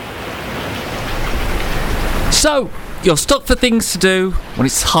So, you're stuck for things to do when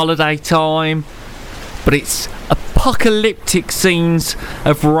it's holiday time, but it's apocalyptic scenes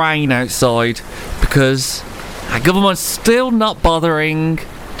of rain outside because our government's still not bothering to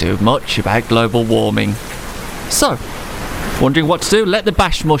do much about global warming. So, wondering what to do? Let the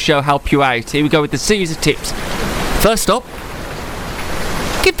Bashmore Show help you out. Here we go with the series of tips. First up,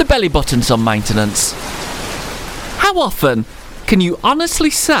 give the belly button some maintenance. How often can you honestly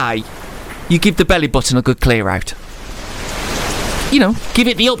say you give the belly button a good clear out? You know, give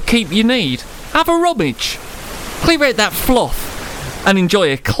it the upkeep you need. Have a rummage. Clear out that fluff and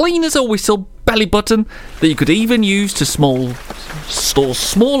enjoy a clean as a whistle belly button that you could even use to store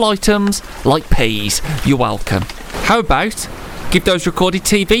small items like peas. You're welcome. How about give those recorded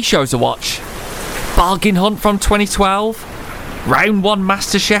TV shows a watch? Bargain Hunt from 2012, Round 1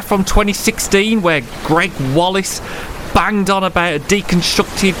 MasterChef from 2016, where Greg Wallace banged on about a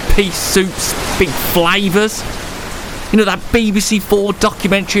deconstructed pea soup's big flavours. You know, that BBC 4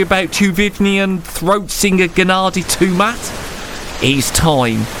 documentary about Tuvivnian throat singer Gennady Tumat? It's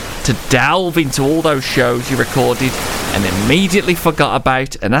time to delve into all those shows you recorded and immediately forgot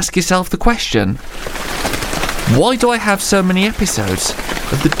about and ask yourself the question, why do I have so many episodes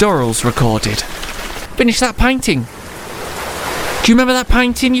of the Durrells recorded? Finish that painting. Do you remember that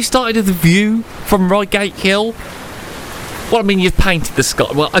painting you started at the view from Reigate Hill? Well, I mean, you've painted the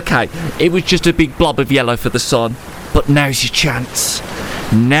sky. Well, okay, it was just a big blob of yellow for the sun. But now's your chance.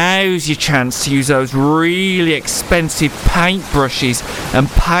 Now's your chance to use those really expensive paint brushes and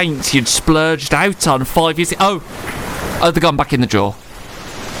paints you'd splurged out on 5 years ago. Oh, they've gone back in the drawer.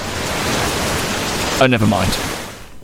 Oh, never mind.